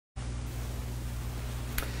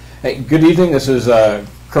Hey, good evening. This is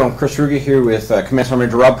Colonel Chris Ruga here with Command Sergeant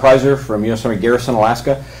Major Rob Preusser from U.S. Army Garrison,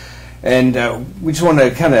 Alaska. And we just want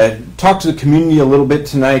to kind of talk to the community a little bit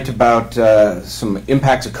tonight about some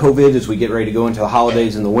impacts of COVID as we get ready to go into the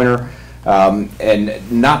holidays in the winter.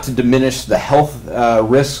 And not to diminish the health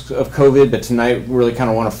risks of COVID, but tonight we really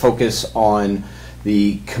kind of want to focus on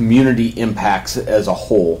the community impacts as a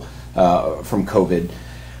whole from COVID.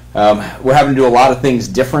 We're having to do a lot of things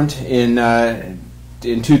different in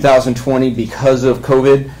 2020 because of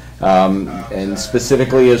COVID, and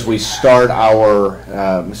specifically as we start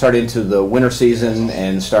into the winter season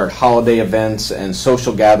and start holiday events and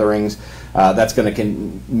social gatherings. That's going to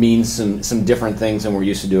mean some different things than we're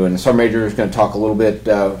used to doing. Sergeant Major is going to talk a little bit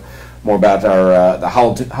more about our the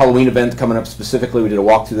Halloween event coming up specifically. We did a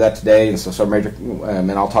walk through that today, and so Sergeant Major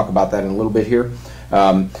and I'll talk about that in a little bit here.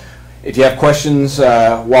 If you have questions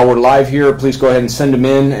while we're live here, please go ahead and send them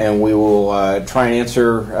in, and we will try and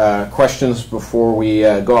answer questions before we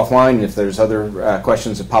go offline. And if there's other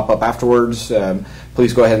questions that pop up afterwards,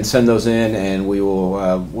 please go ahead and send those in, and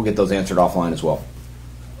we'll get those answered offline as well.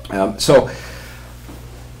 Our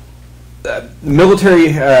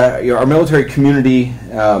military community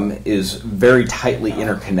is very tightly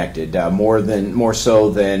interconnected, more so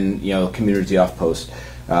than community off post.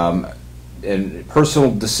 And personal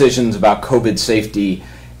decisions about COVID safety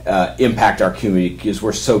impact our community because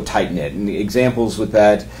we're so tight-knit. And the examples with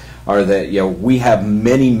that are that we have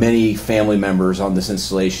many family members on this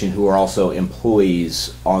installation who are also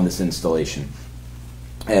employees on this installation.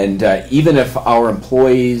 And even if our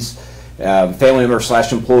employees, family members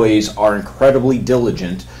 / employees, are incredibly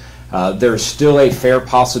diligent, there's still a fair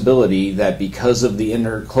possibility that because of the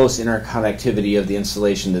close interconnectivity of the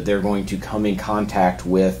installation that they're going to come in contact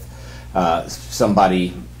with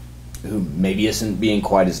somebody who maybe isn't being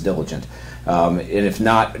quite as diligent, and if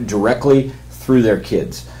not directly, through their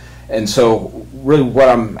kids. And so really what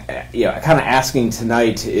I'm kind of asking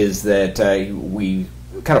tonight is that we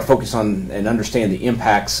kind of focus on and understand the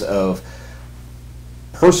impacts of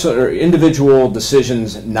personal or individual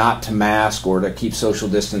decisions not to mask or to keep social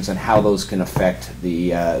distance and how those can affect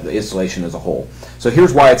the installation as a whole. So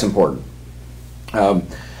here's why it's important.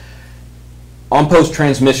 On-post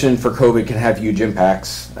transmission for COVID can have huge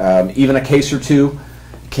impacts. Even a case or two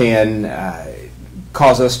can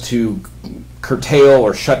cause us to curtail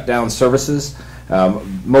or shut down services.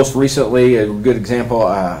 Most recently, a good example,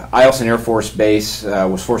 Eielson Air Force Base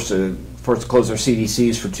was forced to close their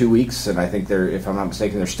CDCs for 2 weeks, and I think if I'm not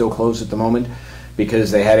mistaken, they're still closed at the moment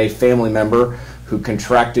because they had a family member who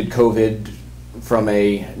contracted COVID from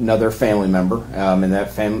another family member, and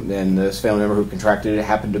this family member who contracted it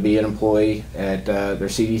happened to be an employee at the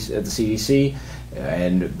CDC,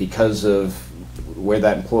 and because of where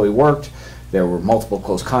that employee worked, there were multiple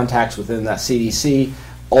close contacts within that CDC,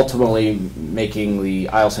 ultimately making the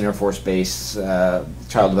Eielson Air Force Base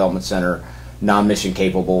Child Development Center non-mission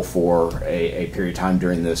capable for a period of time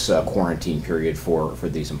during this quarantine period for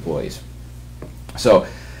these employees. So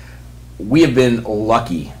we have been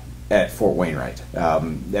lucky at Fort Wainwright.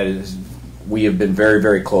 That is, we have been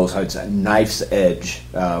very close. It's a knife's edge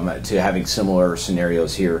to having similar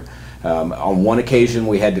scenarios here. On one occasion,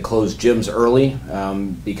 we had to close gyms early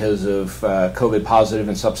because of COVID positive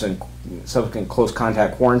and subsequent close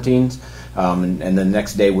contact quarantines. And then the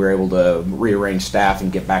next day, we were able to rearrange staff and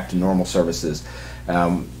get back to normal services.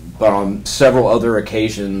 But on several other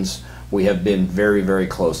occasions, we have been very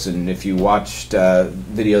close. And if you watched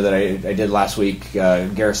video that I did last week,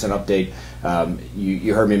 Garrison Update,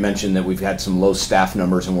 you heard me mention that we've had some low staff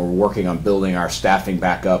numbers, and we're working on building our staffing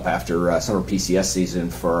back up after summer PCS season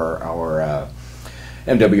for our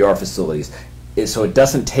MWR facilities. So it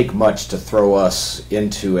doesn't take much to throw us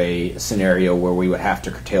into a scenario where we would have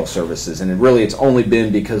to curtail services. And really it's only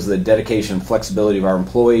been because of the dedication and flexibility of our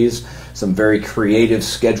employees, some very creative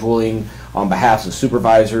scheduling on behalf of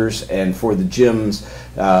supervisors, and for the gyms,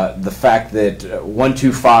 the fact that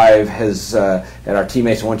 125 has, and our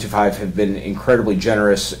teammates at 125 have been incredibly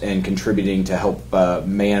generous in contributing to help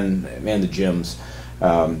man the gyms.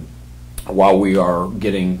 While we are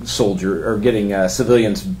getting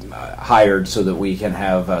civilians hired so that we can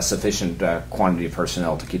have sufficient quantity of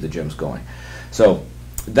personnel to keep the gyms going. So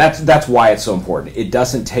that's why it's so important. It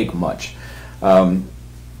doesn't take much.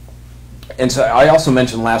 And so I also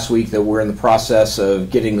mentioned last week that we're in the process of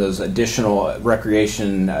getting those additional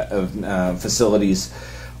recreation facilities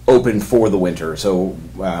open for the winter. So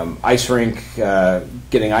ice rink,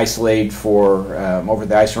 getting ice laid for over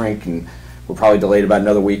the ice rink, and we're probably delayed about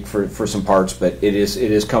another week for some parts, but it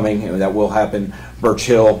is coming, and that will happen. Birch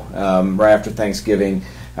Hill right after Thanksgiving.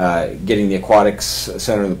 getting the aquatics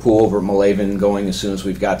center and the pool over at Malaven going as soon as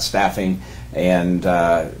we've got staffing, and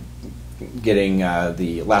getting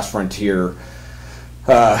the Last Frontier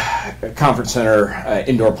Conference Center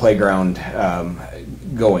indoor playground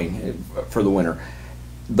going for the winter.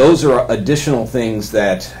 Those are additional things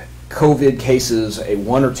that COVID cases,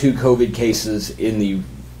 one or two COVID cases in the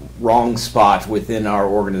wrong spot within our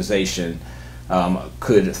organization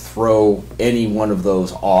could throw any one of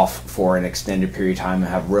those off for an extended period of time and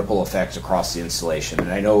have ripple effects across the installation.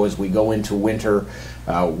 And I know as we go into winter,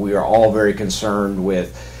 we are all very concerned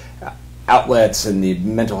with outlets and the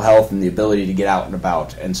mental health and the ability to get out and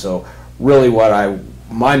about. And so really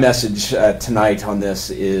my message tonight on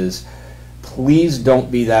this is, please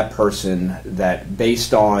don't be that person that,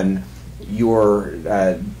 based on your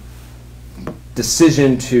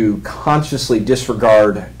decision to consciously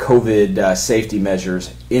disregard COVID safety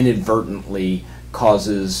measures, inadvertently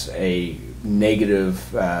causes a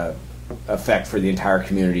negative effect for the entire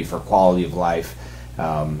community, for quality of life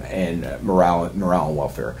and morale and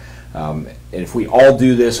welfare. And if we all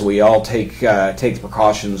do this, we all take the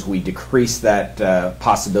precautions, we decrease that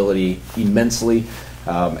possibility immensely,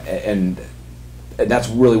 and that's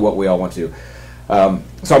really what we all want to do.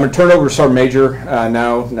 So I'm going to turn it over to Sergeant Major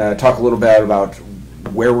now, talk a little bit about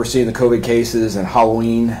where we're seeing the COVID cases and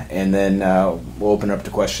Halloween, and then we'll open up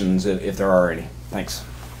to questions if there are any. Thanks.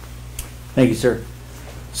 Thank you, sir.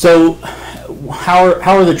 So how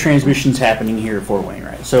are the transmissions happening here at Fort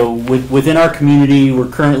Wainwright? So within our community, we're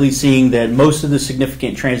currently seeing that most of the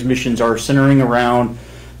significant transmissions are centering around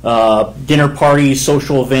dinner parties,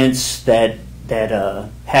 social events that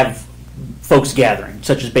have folks gathering,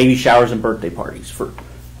 such as baby showers and birthday parties.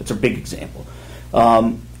 That's a big example.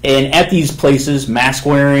 And at these places, mask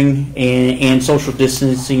wearing and social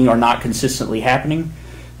distancing are not consistently happening.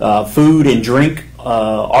 Food and drink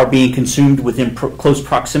are being consumed within close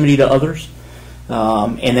proximity to others.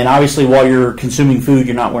 And then obviously while you're consuming food,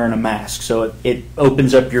 you're not wearing a mask. So it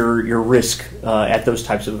opens up your risk at those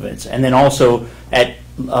types of events. And then also at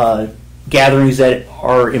gatherings that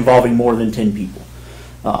are involving more than 10 people.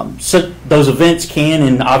 So those events can,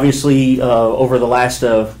 and obviously over the last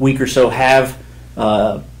week or so, have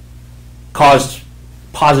caused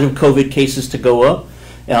positive COVID cases to go up.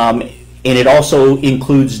 And it also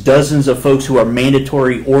includes dozens of folks who are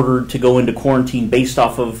mandatory ordered to go into quarantine based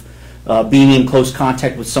off of being in close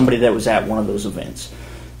contact with somebody that was at one of those events.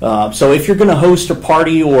 So if you're going to host a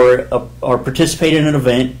party or participate in an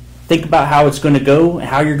event, think about how it's going to go and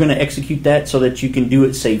how you're going to execute that so that you can do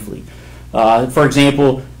it safely. For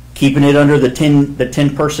example, keeping it under the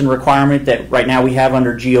 10-person requirement that right now we have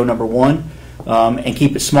under GO number 1, and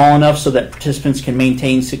keep it small enough so that participants can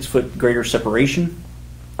maintain 6 foot greater separation.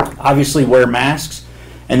 Obviously wear masks,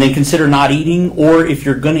 and then consider not eating, or if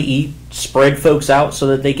you're going to eat, spread folks out so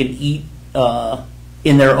that they can eat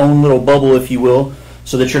in their own little bubble, if you will,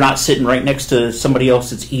 so that you're not sitting right next to somebody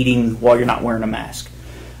else that's eating while you're not wearing a mask.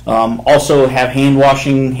 Also have hand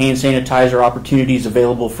washing, hand sanitizer opportunities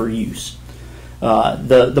available for use.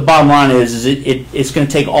 The bottom line is it's going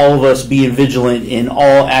to take all of us being vigilant in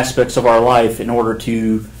all aspects of our life in order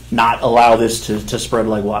to not allow this to spread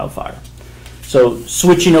like wildfire. So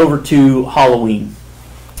switching over to Halloween.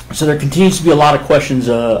 So there continues to be a lot of questions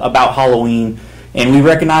about Halloween, and we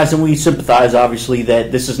recognize and we sympathize, obviously,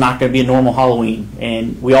 that this is not going to be a normal Halloween,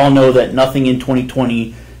 and we all know that nothing in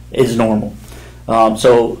 2020 is normal.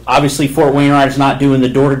 So obviously Fort Wainwright is not doing the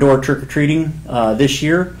door-to-door trick-or-treating this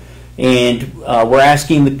year, and we're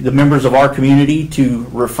asking the members of our community to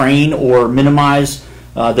refrain or minimize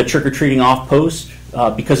the trick-or-treating off-post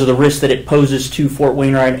because of the risk that it poses to Fort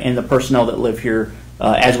Wainwright and the personnel that live here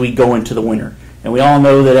as we go into the winter. And we all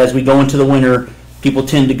know that as we go into the winter, people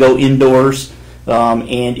tend to go indoors,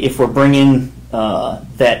 and if we're bringing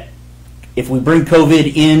if we bring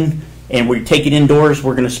COVID in and we take it indoors,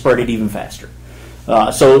 we're going to spread it even faster.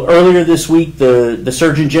 So earlier this week, the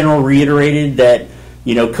Surgeon General reiterated that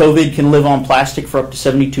COVID can live on plastic for up to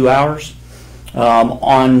 72 hours,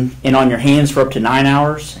 on your hands for up to 9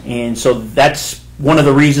 hours, and so that's one of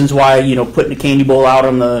the reasons why putting a candy bowl out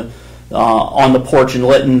on the porch and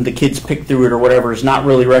letting the kids pick through it or whatever is not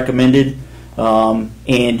really recommended, and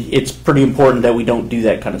it's pretty important that we don't do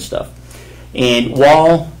that kind of stuff. And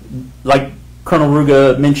while, like Colonel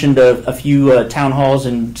Ruga mentioned a few town halls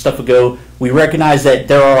and stuff ago, we recognize that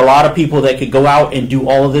there are a lot of people that could go out and do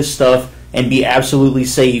all of this stuff and be absolutely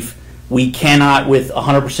safe. We cannot with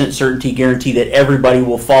 100% certainty guarantee that everybody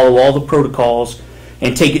will follow all the protocols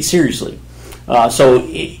and take it seriously. So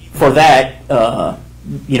for that,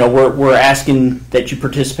 we're asking that you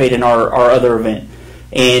participate in our other event.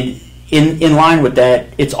 And in line with that,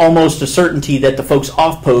 it's almost a certainty that the folks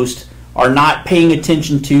off post are not paying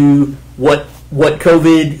attention to what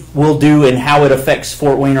COVID will do and how it affects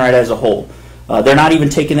Fort Wainwright as a whole. They're not even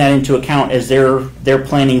taking that into account as they're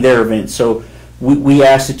planning their events. So we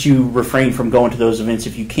ask that you refrain from going to those events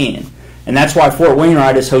if you can. And that's why Fort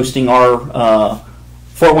Wainwright is hosting our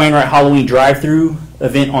Fort Wainwright Halloween drive-through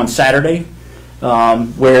event on Saturday,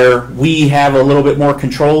 where we have a little bit more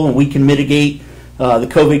control and we can mitigate the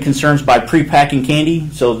COVID concerns by pre-packing candy.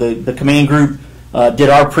 So the command group did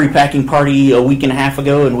our pre-packing party a week and a half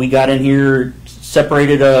ago, and we got in here,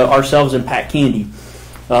 separated ourselves, and packed candy.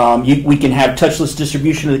 We can have touchless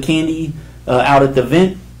distribution of the candy out at the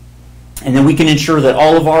event, and then we can ensure that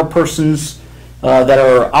all of our persons that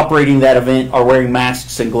are operating that event are wearing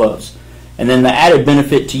masks and gloves. And then the added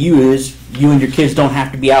benefit to you is you and your kids don't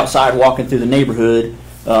have to be outside walking through the neighborhood.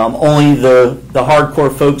 Only the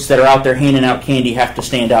hardcore folks that are out there handing out candy have to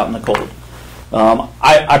stand out in the cold.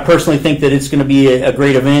 I personally think that it's going to be a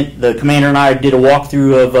great event. The commander and I did a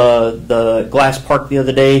walkthrough of the Glass Park the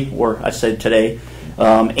other day, or I said today,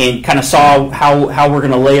 and kind of saw how we're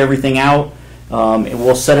going to lay everything out. And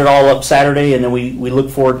we'll set it all up Saturday, and then we look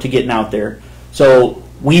forward to getting out there. So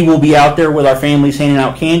we will be out there with our families handing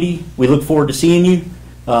out candy. We look forward to seeing you.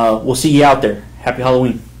 We'll see you out there. Happy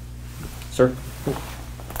Halloween. Sir?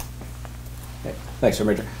 Thanks, sir,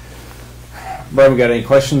 Major. Brian, we got any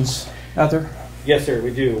questions out there? Yes, sir,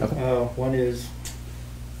 we do. Okay. One is,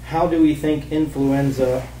 how do we think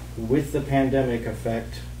influenza with the pandemic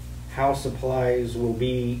effect, how supplies will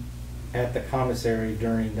be at the commissary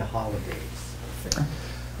during the holidays?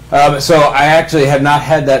 So I actually have not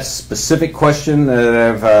had that specific question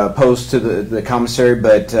that I've posed to the commissary,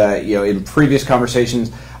 but in previous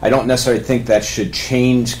conversations, I don't necessarily think that should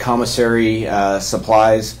change commissary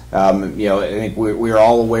supplies. I think we're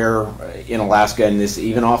all aware in Alaska, and this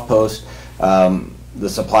even off post, the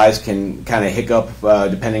supplies can kind of hiccup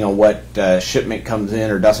depending on what shipment comes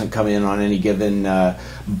in or doesn't come in on any given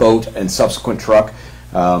boat and subsequent truck.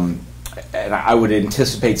 And I would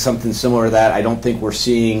anticipate something similar to that. I don't think we're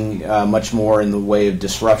seeing much more in the way of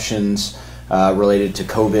disruptions related to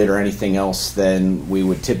COVID or anything else than we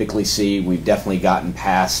would typically see. We've definitely gotten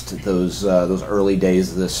past those early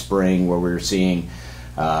days of the spring where we were seeing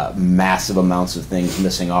massive amounts of things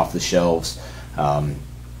missing off the shelves.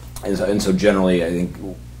 And so generally, I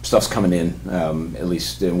think stuff's coming in, at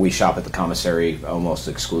least, and we shop at the commissary almost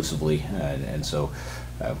exclusively, and so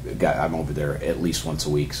I'm over there at least once a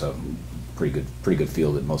week, so pretty good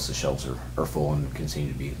feel that most of the shelves are full and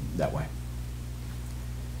continue to be that way.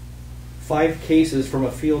 5 cases from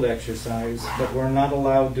a field exercise, but we're not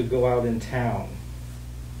allowed to go out in town.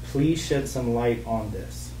 Please shed some light on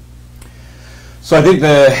this. So I think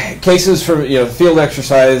the cases from field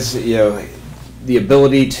exercise, the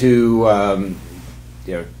ability to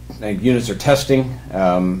units are testing,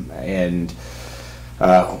 and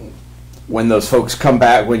when those folks come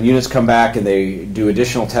back, when units come back and they do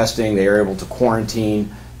additional testing, they are able to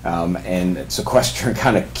quarantine and sequester and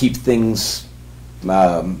kind of keep things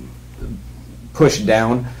pushed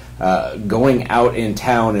down. Going out in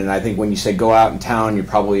town, and I think when you say go out in town, you're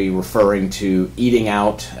probably referring to eating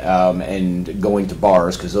out and going to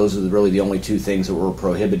bars, because those are really the only 2 things that we're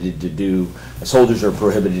prohibited to do. Soldiers are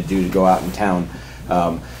prohibited to do to go out in town.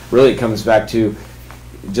 Really, it comes back to,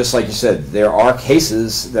 just like you said, there are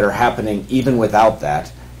cases that are happening even without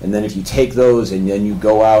that. And then if you take those and then you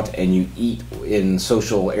go out and you eat in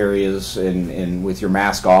social areas and with your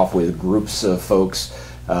mask off with groups of folks,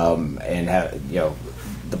 and have,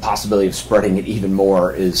 the possibility of spreading it even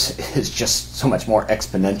more is just so much more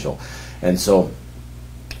exponential. And so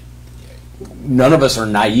none of us are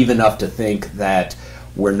naive enough to think that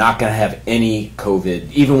we're not going to have any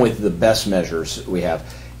COVID, even with the best measures we have.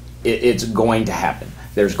 It's going to happen.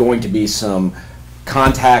 There's going to be some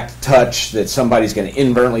contact touch that somebody's going to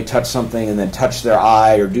inadvertently touch something and then touch their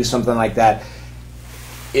eye or do something like that.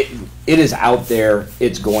 It is out there.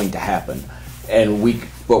 It's going to happen.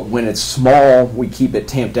 But when it's small, we keep it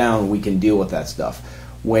tamped down. We can deal with that stuff.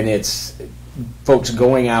 When it's folks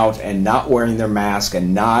going out and not wearing their mask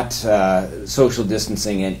and not social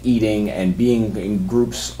distancing and eating and being in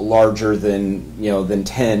groups larger than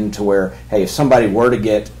 10, to where, hey, if somebody were to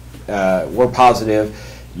get were positive,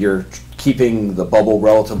 you're keeping the bubble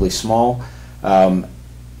relatively small, then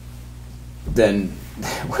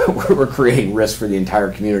we're creating risk for the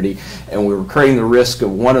entire community, and we're creating the risk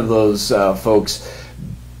of one of those folks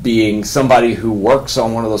being somebody who works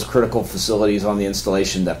on one of those critical facilities on the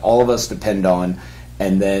installation that all of us depend on,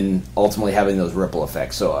 and then ultimately having those ripple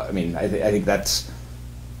effects. So, I mean, I think that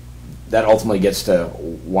ultimately gets to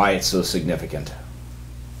why it's so significant.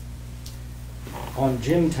 on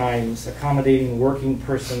gym times accommodating working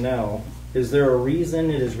personnel, is there a reason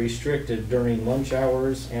it is restricted during lunch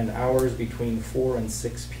hours and hours between 4 and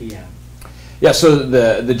 6 p.m.? Yeah, so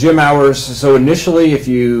the gym hours, so initially, if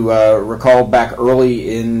you recall back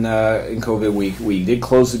early in COVID, we did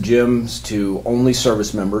close the gyms to only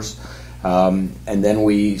service members. And then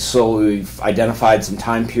we slowly identified some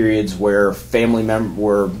time periods where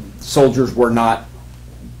where soldiers were not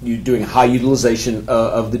doing high utilization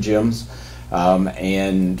of the gyms,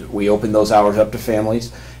 and we opened those hours up to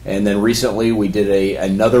families. And then recently we did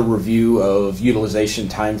another review of utilization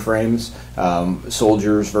timeframes,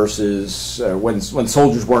 soldiers versus when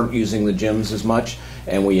soldiers weren't using the gyms as much,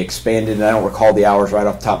 and we expanded, and I don't recall the hours right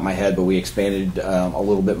off the top of my head, but we expanded a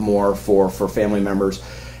little bit more for family members.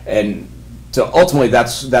 And so ultimately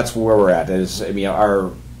that's where we're at. Is, I mean,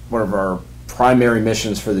 one of our primary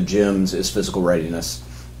missions for the gyms is physical readiness.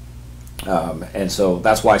 And so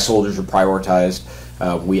that's why soldiers are prioritized.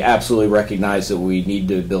 We absolutely recognize that we need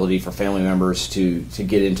the ability for family members to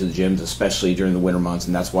get into the gyms, especially during the winter months,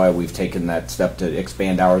 and that's why we've taken that step to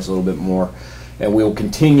expand hours a little bit more. And we will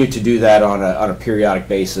continue to do that on a periodic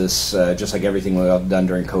basis, just like everything we've done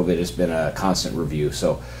during COVID has been a constant review.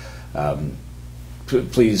 So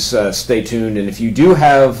please stay tuned, and if you do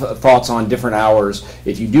have thoughts on different hours,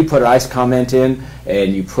 if you do put an ICE comment in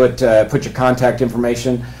and you put your contact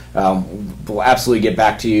information, we'll absolutely get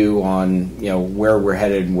back to you on where we're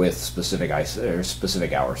headed with specific ICE or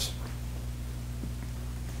specific hours.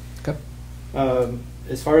 Okay.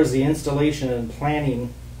 As far as the installation and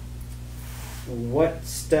planning, what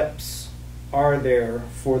steps are there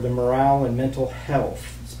for the morale and mental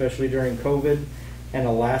health, especially during COVID and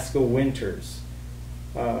Alaska winters?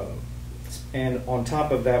 And on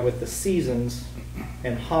top of that, with the seasons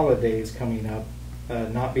and holidays coming up,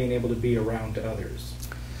 not being able to be around others.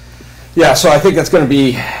 Yeah, so I think that's going to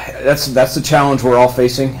be that's the challenge we're all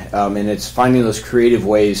facing, and it's finding those creative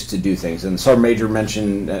ways to do things. And Sergeant Major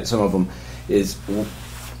mentioned some of them.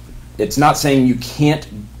 It's not saying you can't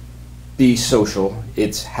be social.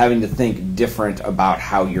 It's having to think different about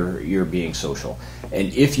how you're being social.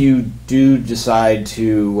 And if you do decide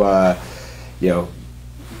to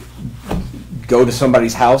go to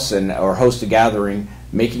somebody's house or host a gathering,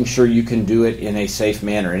 making sure you can do it in a safe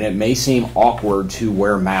manner. And it may seem awkward to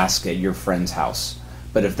wear a mask at your friend's house,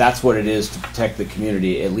 but if that's what it is to protect the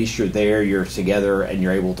community, at least you're there, you're together, and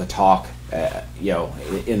you're able to talk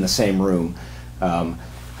in the same room. I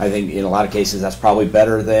think in a lot of cases that's probably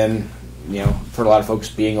better than for a lot of folks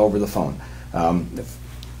being over the phone.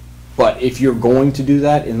 But if you're going to do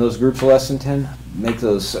that in those groups of less than 10, make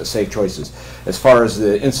those safe choices. As far as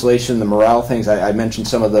the installation, the morale things, I mentioned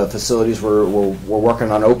some of the facilities we're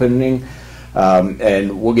working on opening,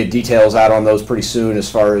 and we'll get details out on those pretty soon. As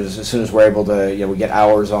soon as we're able to, we get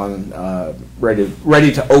hours on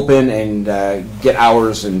ready to open and get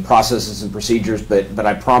hours and processes and procedures. But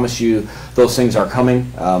I promise you, those things are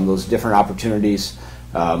coming. Those different opportunities.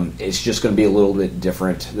 It's just going to be a little bit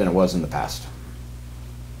different than it was in the past.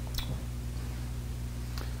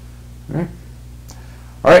 All right.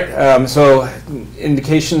 All right, so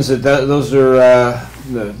indications that those are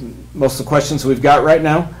most of the questions we've got right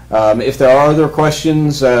now. If there are other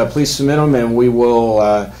questions, please submit them, and we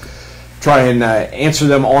will try and answer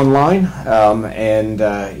them online.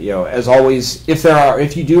 As always,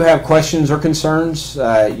 if you do have questions or concerns,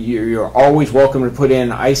 you're always welcome to put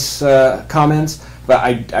in ICE comments.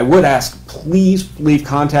 But I would ask, please leave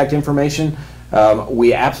contact information.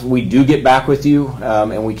 We do get back with you,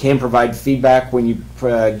 and we can provide feedback when you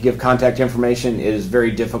give contact information. It is very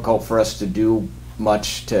difficult for us to do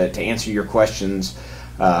much to answer your questions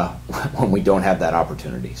when we don't have that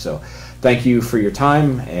opportunity. So thank you for your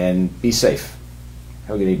time, and be safe.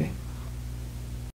 Have a good evening.